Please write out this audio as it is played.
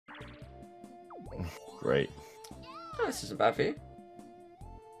Great. Oh, this isn't bad for you.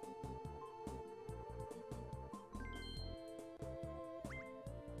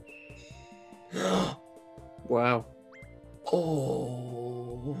 Wow.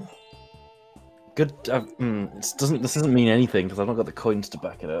 Oh. Good. This doesn't mean anything because I've not got the coins to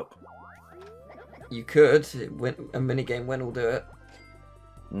back it up. You could. A minigame win will do it.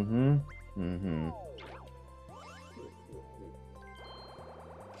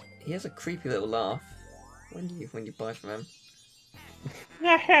 He has a creepy little laugh when you buy from him.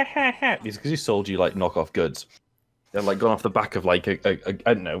 It's because he sold you like knockoff goods. They're like gone off the back of like I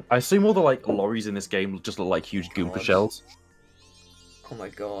don't know. I assume all the like lorries in this game just look like huge Goomba God. shells. Oh my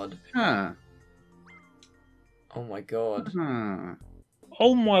god. Huh. Oh my god. Huh.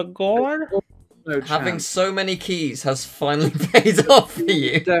 Oh my god! No Having chance. so many keys has finally paid off for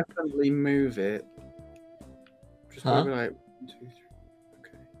you. Definitely move it. Just Huh? maybe like 1, 2, 3.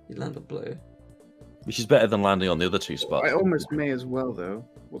 Okay. You land on blue. Which is better than landing on the other two spots. I almost may as well though.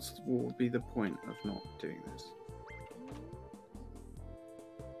 What would be the point of not doing this?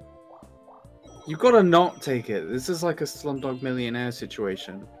 You've got to not take it. This is like a Slumdog Millionaire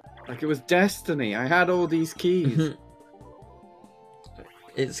situation. Like it was destiny. I had all these keys.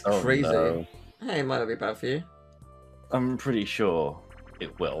 It's Oh, crazy. no. Hey, it might not be bad for you. I'm pretty sure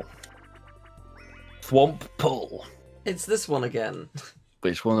it will. Swamp pull. It's this one again.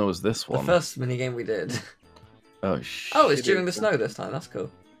 Which one was this one? The first minigame we did. Oh shit! Oh, it's during the snow this time. That's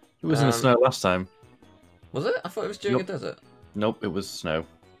cool. It was in the snow last time. Was it? I thought it was during Nope. a desert. Nope, it was snow.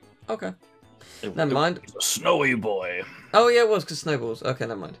 Okay. It, Never mind. It was a snowy boy. Oh yeah, it was because snowballs. Okay,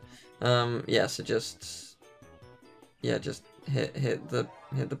 never mind. Yeah. So just hit the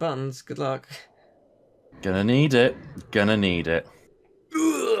buttons. Good luck. Gonna need it. Gonna need it.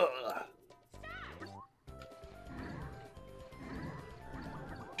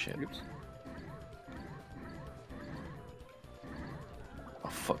 Shit. Oops. Oh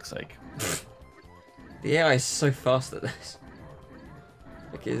fuck's sake. The AI is so fast at this.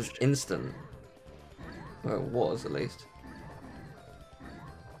 Like it is instant. Well, it was at least.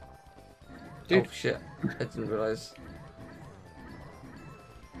 Dude. Oh shit! I didn't realize.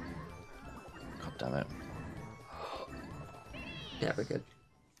 God damn it. Yeah, we're good.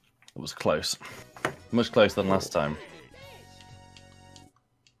 It was close. Much closer than last time.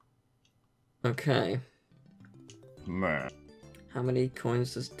 Okay. Meh. How many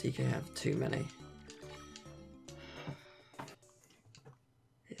coins does TK have? Too many.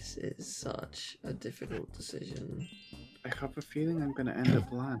 This is such a difficult decision. I have a feeling I'm going to end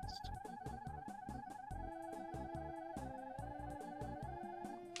up last.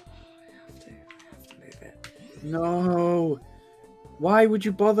 I have to move it. No. Why would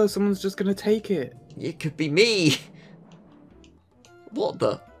you bother? Someone's just going to take it. It could be me. What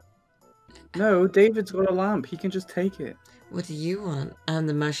the? No, David's got a lamp. He can just take it. What do you want? I'm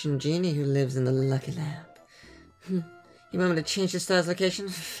the Martian genie who lives in the lucky lamp. You want me to change the star's location?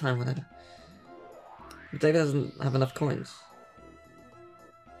 Fine, whatever. David doesn't have enough coins.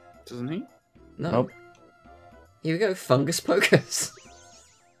 Doesn't he? No. Nope. Here we go, Fungus Pocus.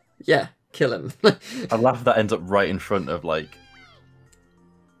 Yeah, kill him. I laugh that ends up right in front of like.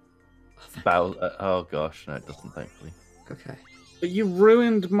 Oh gosh, no, it doesn't. Thankfully. Okay. But you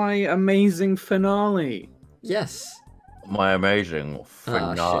ruined my amazing finale. Yes. My amazing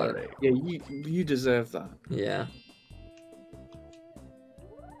finale. shit. Yeah, you deserve that. Yeah.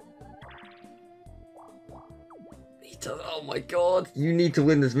 He does. Oh my god! You need to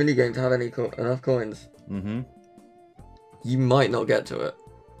win this minigame to have enough coins. Mm-hmm. You might not get to it.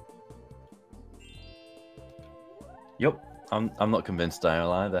 Yep. I'm not convinced I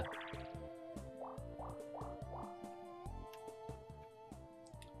will either.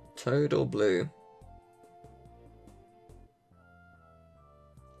 Toad or blue?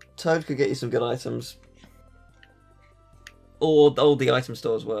 Toad could get you some good items. Or the item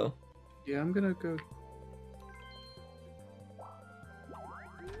store as well. Yeah, I'm gonna go.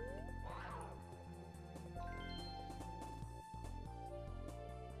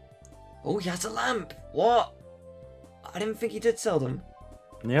 Oh, he has a lamp! What? I didn't think he did sell them.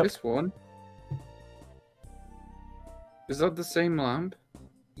 Yep. This one. Is that the same lamp?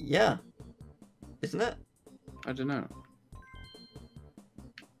 Yeah. Isn't it? I don't know.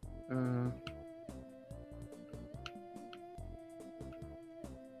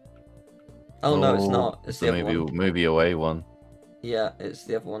 Oh no, it's not. It's the other one. Maybe away one. Yeah, it's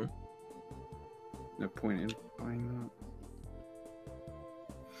the other one. No point in buying that.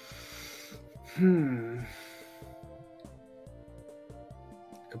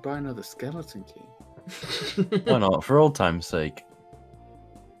 Could buy another skeleton key. Why not? For old time's sake.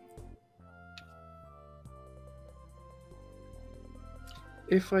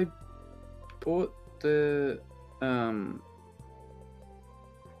 if I bought the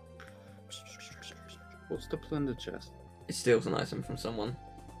what's the plunder chest? It steals an item from someone.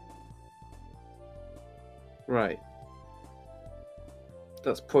 Right.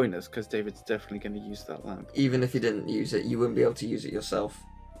 That's pointless because David's definitely going to use that lamp. Even if you didn't use it, you wouldn't be able to use it yourself.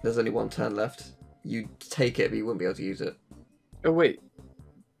 There's only one turn left. You'd take it, but you wouldn't be able to use it. Oh wait,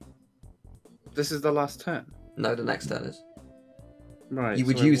 this is the last turn. No, the next turn is. Right. You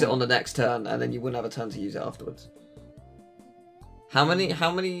would so I use it won't- on the next turn, and then you wouldn't have a turn to use it afterwards. How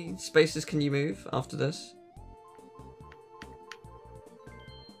many spaces can you move after this?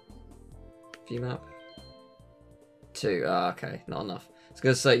 View map. 2. Ah, okay, not enough. I was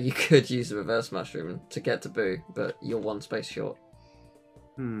gonna say you could use the reverse mushroom to get to Boo, but you're 1 space short.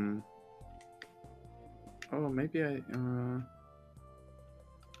 Hmm. Oh, maybe I.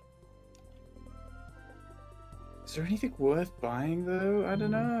 Is there anything worth buying though? I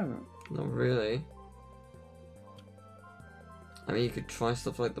don't know. Not really. I mean, you could try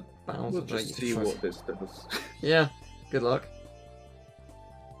stuff like the Bowser. We'll just see what this does. Yeah, good luck.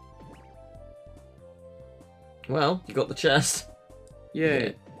 Well, you got the chest.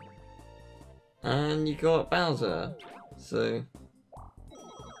 Yay. And you got Bowser. So...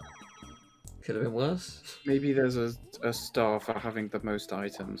 could have been worse. Maybe there's a star for having the most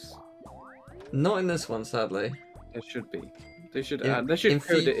items. Not in this one, sadly. There should be. They should In- they should in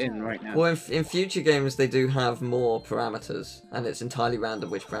code fu- it in right now. Well, in future games, they do have more parameters, and it's entirely random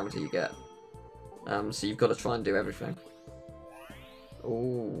which parameter you get. So you've got to try and do everything.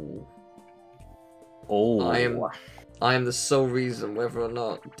 Ooh. Oh. I am the sole reason whether or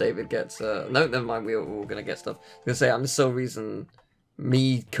not David gets... No, never mind, we're all going to get stuff. I was going to say, I'm the sole reason...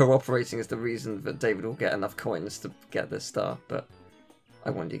 Me cooperating is the reason that David will get enough coins to get this star, but I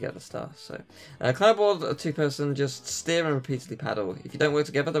want you to get the star, so... Cloudboard, a 2-person, just steer and repeatedly paddle. If you don't work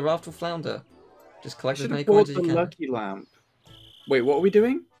together, the raft will flounder. Just collect as Should many have bought coins as the you can. lucky lamp. Wait, what are we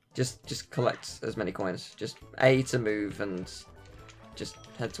doing? Just collect as many coins. Just A to move and just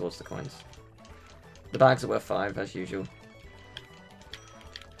head towards the coins. The bags are worth 5 as usual.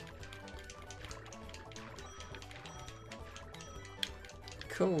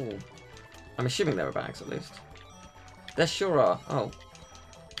 Cool. I'm assuming there are bags at least. There sure are. Oh.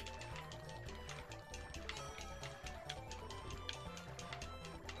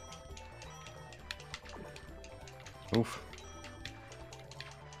 Oof.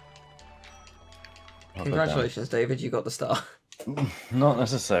 Not Congratulations, David, you got the star. Not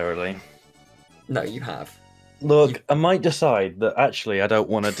necessarily. No, you have. Look, I might decide that actually I don't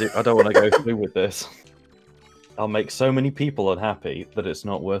want to go through with this. I'll make so many people unhappy that it's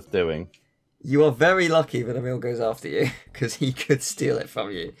not worth doing. You are very lucky that Emil goes after you, because he could steal it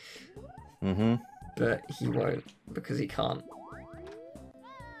from you. Mm-hmm. But he won't, because he can't.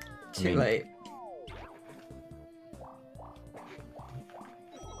 Too mean- late.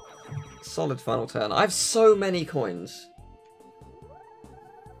 Solid final turn. I have so many coins.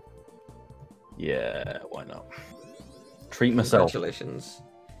 Yeah, why not? Treat myself. Congratulations.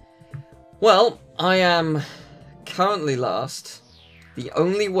 Well, I am currently last. The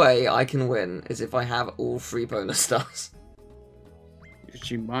only way I can win is if I have all 3 bonus stars.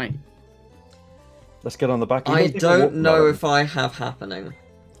 Which you might. Let's get on the back. I don't know if I have happening.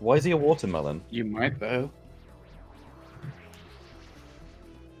 Why is he a watermelon? You might though.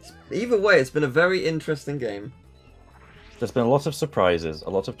 Either way, it's been a very interesting game. There's been a lot of surprises, a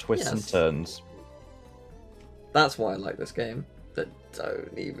lot of twists and Yes. turns. That's why I like this game. But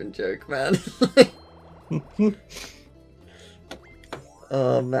don't even joke, man.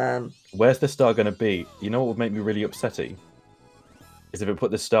 Oh, man. Where's the star going to be? You know what would make me really upsetty? Is if it put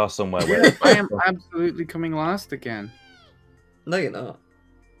this star somewhere where... I am absolutely coming last again. No, you're not.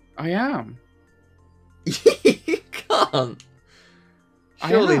 I am. You can't. I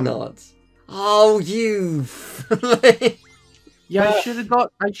Surely am. not. Oh, you. Yeah, I should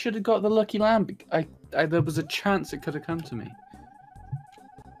have got the lucky lamp. There was a chance it could have come to me.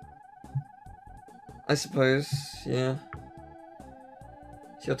 I suppose, yeah.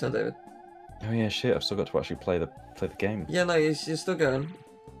 It's your turn, David. Oh yeah, shit! I've still got to actually play the game. Yeah, no, you're still going.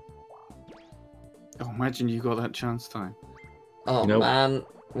 Oh, imagine you got that chance time. Oh, Nope. man.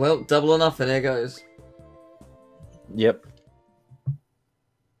 Well, double or nothing, here goes. Yep.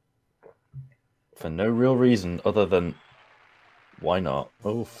 For no real reason other than why not?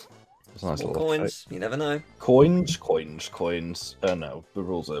 Oof. That's a nice More little coins, you never know. Coins. No, the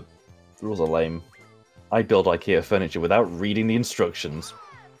rules are lame. I build IKEA furniture without reading the instructions.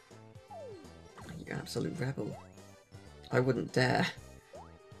 You absolute rebel. I wouldn't dare.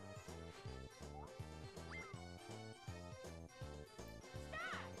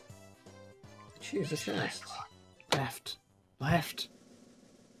 choose a chest? Left. Left.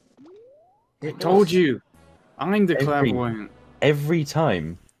 I It told was. you. I'm the clairvoyant. Every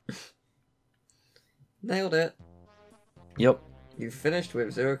time. Nailed it. Yep, You finished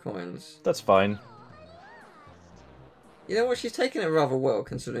with 0 coins. that's fine. You know what? She's taken it rather well,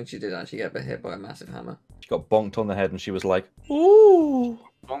 considering she did actually get hit by a massive hammer. She got bonked on the head and she was like, ooh.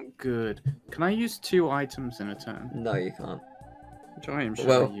 Not good. Can I use 2 items in a turn? No, you can't. Which item should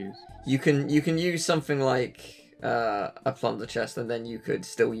Well, I use? You can use something like a plunder chest, and then you could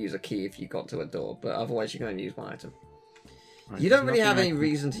still use a key if you got to a door. But otherwise, you can only use 1 item. Right, You don't there's really have nothing any I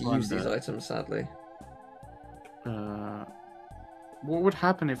can reason to use plunder. these items, sadly. What would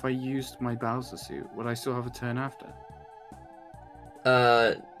happen if I used my Bowser suit? Would I still have a turn after?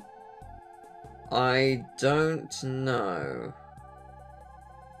 I don't know.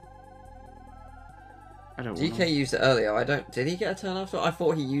 I don't DK know. used it earlier. I don't. Did he get a turn after? I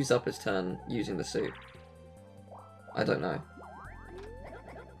thought he used up his turn using the suit. I don't know.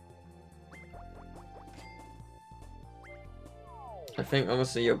 I think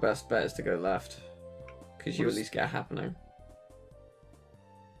honestly your best bet is to go left, because you at least get a happening.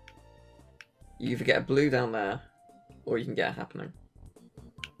 You either get a blue down there, or you can get a happening.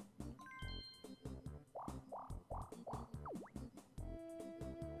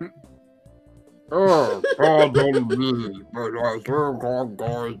 Oh, pardon me, but I think I'm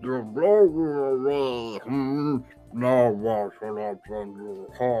going to blow you away. Now what shall I tell you?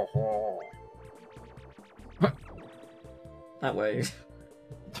 Ha ha. That way.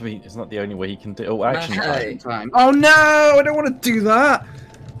 I mean, it's not the only way he can do. Oh, action Hey. time. Time. Oh no! I don't want to do that!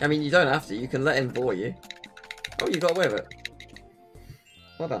 I mean, you don't have to. You can let him bore you. Oh, you got away with it.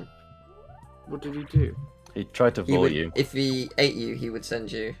 Well done. What did he do? He tried to He bore would, you. if he ate you, he would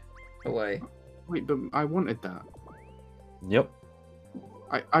send you away. Wait, but I wanted that. Yep.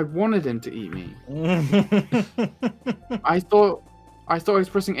 I wanted him to eat me. I thought I was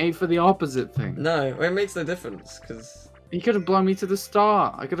pressing A for the opposite thing. No, it makes no difference, because He could have blown me to the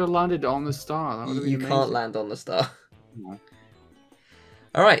star. I could have landed on the star. That would have been you amazing. can't land on the star. No.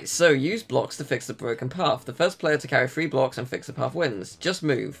 Alright, so use blocks to fix the broken path. The first player to carry 3 blocks and fix the path wins. Just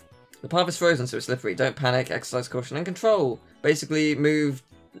move. The path is frozen, so it's slippery. Don't panic, exercise caution and control. Basically, move,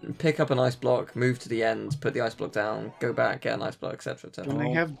 pick up an ice block, move to the end, put the ice block down, go back, get an ice block, etc. When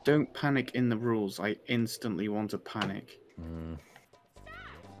they have "don't panic" in the rules, I instantly want to panic.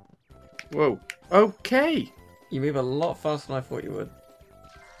 Whoa. Okay. You move a lot faster than I thought you would.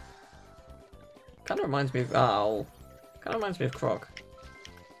 Kind of reminds me of Owl. Kind of reminds me of Croc.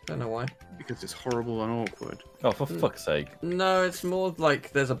 Don't know why. Because it's horrible and awkward. Oh, for fuck's sake. No, it's more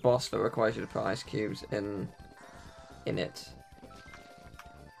like there's a boss that requires you to put ice cubes in it.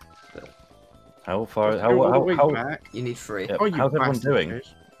 How far? Let's go all the way How? back. You need 3. Yep, Oh, you how's everyone bastard doing?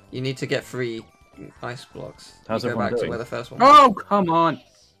 fish. You need to get 3 ice blocks. How's you go everyone back to doing? where the first one was. Oh, come on.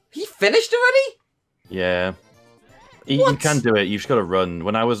 He finished already? Yeah. You What? can do it. You've just got to run.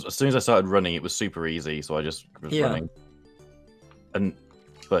 As soon as I started running, it was super easy, so I just was Yeah. running.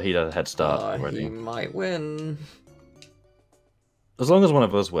 But he had a head start He already. might win. As long as one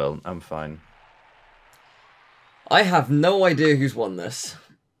of us will, I'm fine. I have no idea who's won this.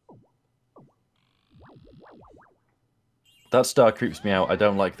 That star creeps me out. I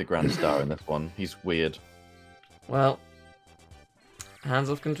don't like the Grand Star in this one. He's weird. Well, hands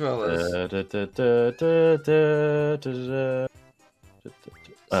off controllers. So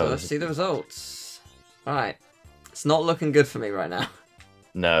let's see the results. Alright. It's not looking good for me right now.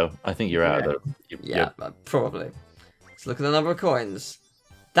 No, I think you're out of the... Yeah, probably. Let's look at the number of coins.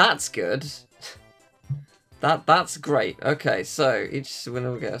 That's good. That's great. Okay, so each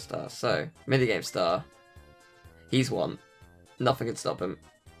winner will get a star. So, minigame star. He's won. Nothing can stop him.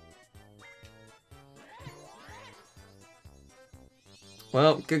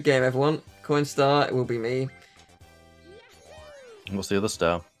 Well, good game, everyone. Coin star, it will be me. What's the other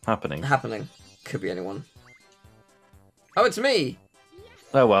star? Happening. Happening. Could be anyone. Oh, it's me!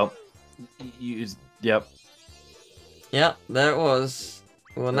 Oh, well. Yep. Yep, there it was.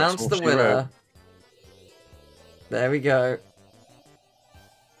 We'll announce the all she winner. wrote. There we go.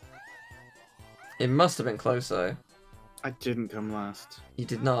 It must have been close, though. I didn't come last. You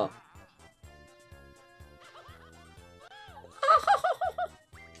did not.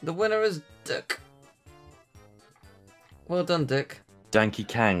 The winner is Dick. Well done, Dick. Danky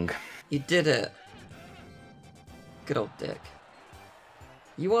Kang. You did it. Good old Dick.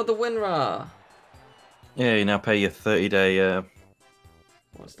 You are the winner. Yeah, you now pay your 30-day...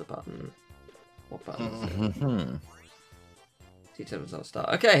 What's the button? What button? Teacher results start.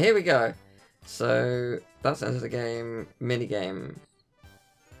 Okay, here we go. So that's the end of the game. Mini game.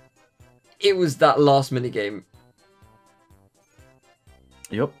 It was that last minigame.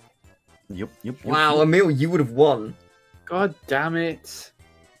 Yep. Wow, Emil, you would have won. God damn it.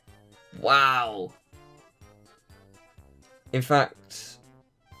 Wow. In fact...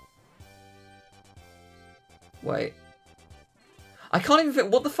 Wait. I can't even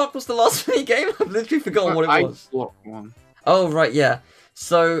think... What the fuck was the last minigame? I've literally forgotten what it was. I blocked one. Oh, right, yeah.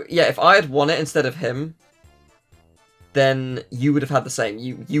 So, yeah, if I had won it instead of him, then you would have had the same.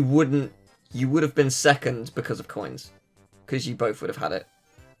 You wouldn't... You would have been second because of coins. Because you both would have had it.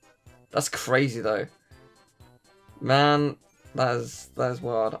 That's crazy, though. Man, that is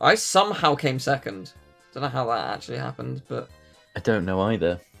wild. I somehow came second. Don't know how that actually happened, but... I don't know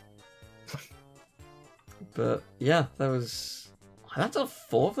either. But, yeah, there was... I've done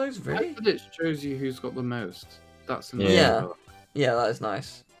 4 of those, really? But it shows you who's got the most. That's another Yeah. part. Yeah, that is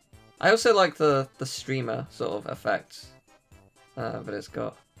nice. I also like the streamer sort of effect that it's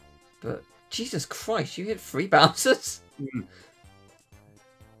got. But, Jesus Christ, you hit 3 bouncers? Mm.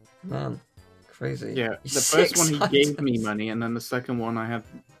 Man, crazy. Yeah, the first one he gave me money, and then the second one I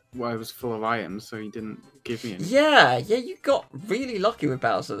was full of items, so he didn't give me any. Yeah, you got really lucky with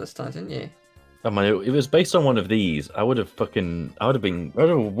Bowser this time, didn't you? I mean, it was based on one of these. I would have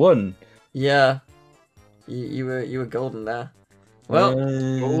won. Yeah, you were golden there. Well,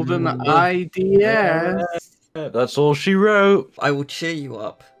 Golden IDS. That's all she wrote. I will cheer you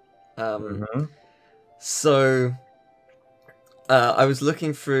up. So, I was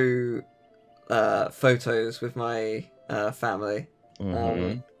looking through photos with my family,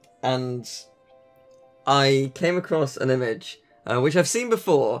 and I came across an image which I've seen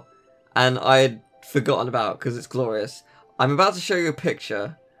before, and I had forgotten about because it's glorious. I'm about to show you a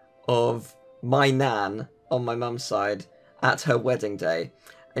picture of my nan on my mum's side at her wedding day,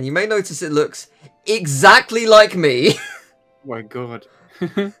 and you may notice it looks exactly like me. My God.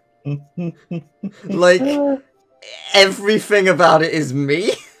 Like, everything about it is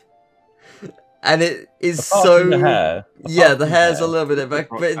me. And it is Apart so... from the hair. Yeah, the hair's a little bit back,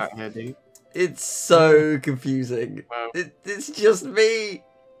 but That hair, dude. it's so confusing. Wow. It's just me.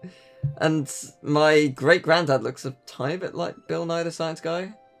 And my great-granddad looks a tiny bit like Bill Nye the Science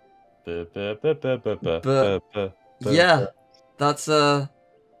Guy. Yeah, that's, that...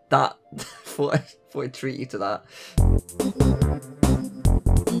 thought I'd treat you to that.